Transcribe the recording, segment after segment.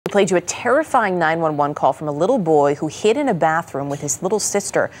played you a terrifying 911 call from a little boy who hid in a bathroom with his little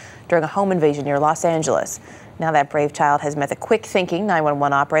sister during a home invasion near Los Angeles. Now that brave child has met the quick-thinking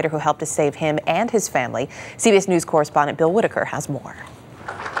 911 operator who helped to save him and his family. CBS News correspondent Bill Whitaker has more.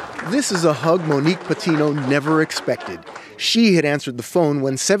 This is a hug Monique Patino never expected. She had answered the phone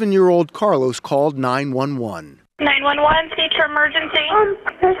when 7-year-old Carlos called 911. 911, state your emergency.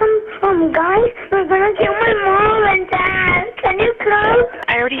 There's some guys. They're gonna kill my mom and dad. Can you come?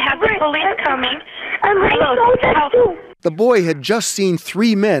 I already have the police coming. The boy had just seen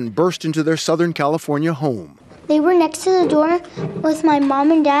 3 men burst into their Southern California home. They were next to the door with my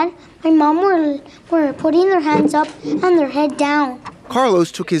mom and dad. My mom were putting their hands up and their head down.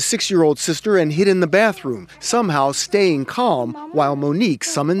 Carlos took his 6-year-old sister and hid in the bathroom, somehow staying calm while Monique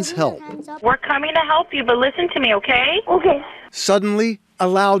summons help. We're coming to help you, but listen to me, okay? Okay. Suddenly, a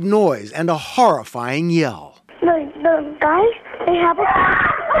loud noise and a horrifying yell. The guys, they have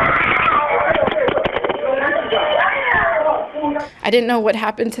I didn't know what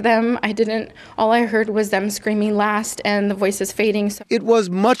happened to them. All I heard was them screaming last and the voices fading. It was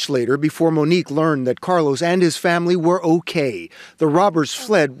much later before Monique learned that Carlos and his family were okay. The robbers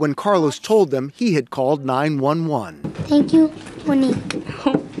fled when Carlos told them he had called 911. Thank you, Monique.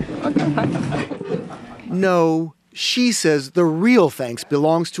 No, she says the real thanks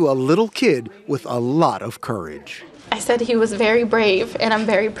belongs to a little kid with a lot of courage. I said he was very brave, and I'm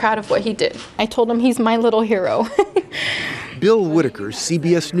very proud of what he did. I told him he's my little hero. Bill Whitaker,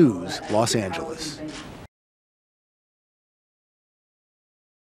 CBS News, Los Angeles.